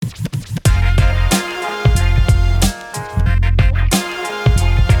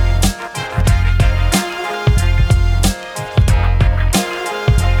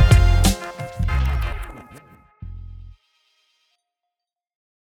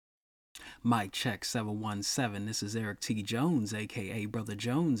Mic check 717. This is Eric T. Jones, aka Brother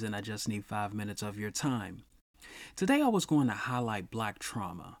Jones, and I just need 5 minutes of your time. Today I was going to highlight black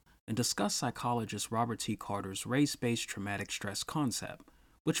trauma and discuss psychologist Robert T. Carter's race based traumatic stress concept,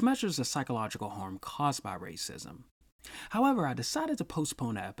 which measures the psychological harm caused by racism. However, I decided to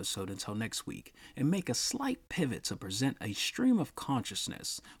postpone the episode until next week and make a slight pivot to present a stream of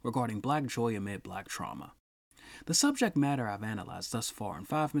consciousness regarding black joy amid black trauma. The subject matter I've analyzed thus far in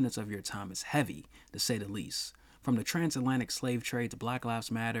 5 minutes of your time is heavy, to say the least. From the transatlantic slave trade to Black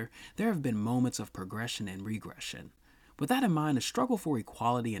Lives Matter, there have been moments of progression and regression. With that in mind, the struggle for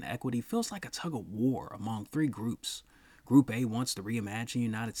equality and equity feels like a tug of war among three groups. Group A wants to reimagine the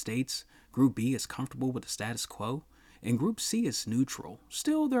United States, Group B is comfortable with the status quo, and Group C is neutral.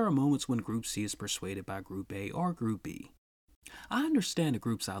 Still, there are moments when Group C is persuaded by Group A or Group B. I understand the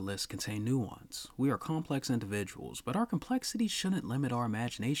groups I list contain nuance. We are complex individuals, but our complexity shouldn't limit our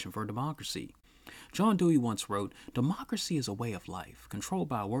imagination for democracy. John Dewey once wrote, "Democracy is a way of life, controlled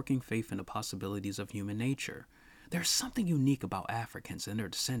by a working faith in the possibilities of human nature." There's something unique about Africans and their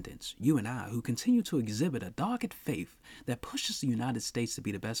descendants, you and I, who continue to exhibit a dogged faith that pushes the United States to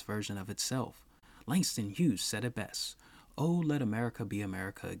be the best version of itself. Langston Hughes said it best, "Oh, let America be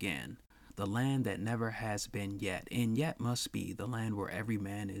America again. The land that never has been yet, and yet must be, the land where every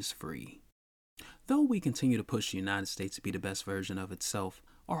man is free." Though we continue to push the United States to be the best version of itself,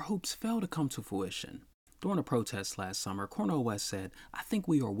 our hopes fail to come to fruition. During a protest last summer, Cornel West said, "I think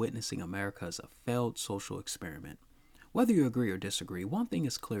we are witnessing America as a failed social experiment." Whether you agree or disagree, one thing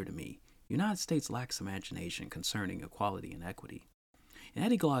is clear to me. The United States lacks imagination concerning equality and equity. In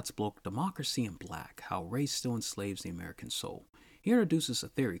Eddie Glotz's book, Democracy in Black, How Race Still Enslaves the American Soul, he introduces a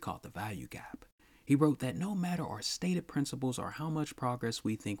theory called the value gap. He wrote that no matter our stated principles or how much progress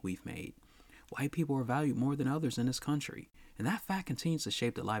we think we've made, white people are valued more than others in this country, and that fact continues to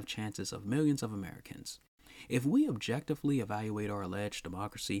shape the life chances of millions of Americans. If we objectively evaluate our alleged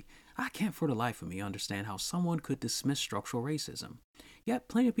democracy, I can't for the life of me understand how someone could dismiss structural racism. Yet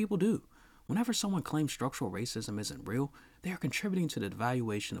plenty of people do. Whenever someone claims structural racism isn't real, they are contributing to the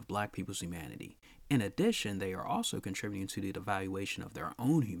devaluation of black people's humanity. In addition, they are also contributing to the devaluation of their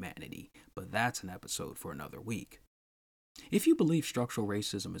own humanity, but that's an episode for another week. If you believe structural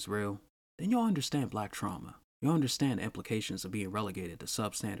racism is real, then you'll understand black trauma. You'll understand the implications of being relegated to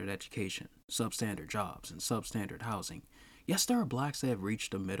substandard education, substandard jobs, and substandard housing. Yes, there are blacks that have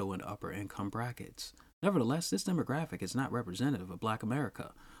reached the middle and upper income brackets. Nevertheless, this demographic is not representative of black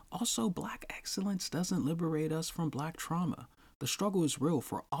America. Also, black excellence doesn't liberate us from black trauma. The struggle is real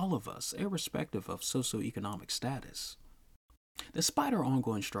for all of us, irrespective of socioeconomic status. Despite our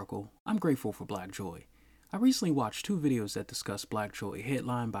ongoing struggle, I'm grateful for black joy. I recently watched two videos that discuss black joy,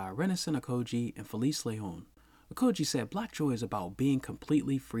 headlined by Renison Akoji and Felice Leon. Akoji said black joy is about being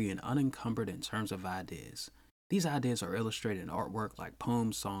completely free and unencumbered in terms of ideas. These ideas are illustrated in artwork like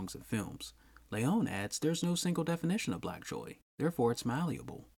poems, songs, and films. Leon adds there's no single definition of black joy, therefore it's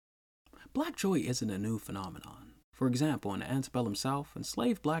malleable. Black joy isn't a new phenomenon. For example, in the antebellum South,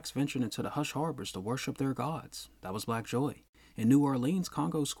 enslaved blacks ventured into the hush harbors to worship their gods. That was black joy. In New Orleans,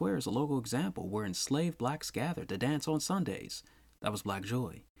 Congo Square is a local example where enslaved blacks gathered to dance on Sundays. That was black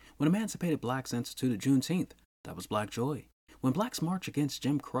joy. When emancipated blacks instituted Juneteenth, that was black joy. When blacks marched against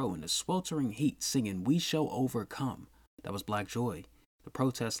Jim Crow in the sweltering heat singing "We Shall Overcome," that was black joy. The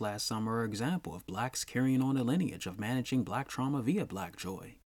protests last summer are an example of blacks carrying on a lineage of managing black trauma via black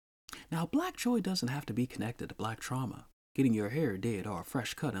joy. Now, black joy doesn't have to be connected to black trauma. Getting your hair did or a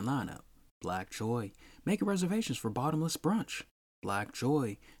fresh cut and lineup, black joy. Making reservations for bottomless brunch, black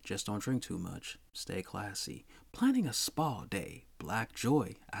joy. Just don't drink too much, stay classy. Planning a spa day, black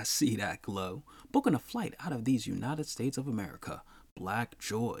joy. I see that glow. Booking a flight out of these United States of America, black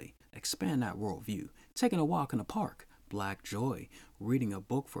joy. Expand that worldview. Taking a walk in the park, black joy. Reading a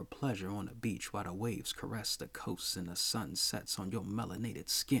book for pleasure on the beach while the waves caress the coast and the sun sets on your melanated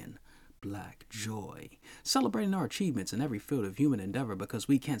skin, black joy. Celebrating our achievements in every field of human endeavor because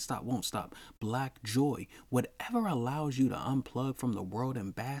we can't stop, won't stop, black joy. Whatever allows you to unplug from the world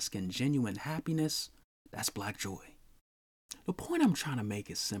and bask in genuine happiness, that's black joy. The point I'm trying to make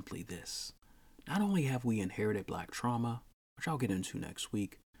is simply this. Not only have we inherited black trauma, which I'll get into next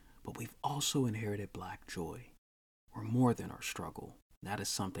week, but we've also inherited black joy. We're more than our struggle. That is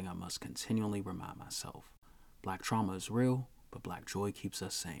something I must continually remind myself. Black trauma is real, but black joy keeps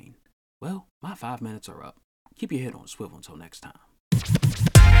us sane. Well, my 5 minutes are up. Keep your head on swivel until next time.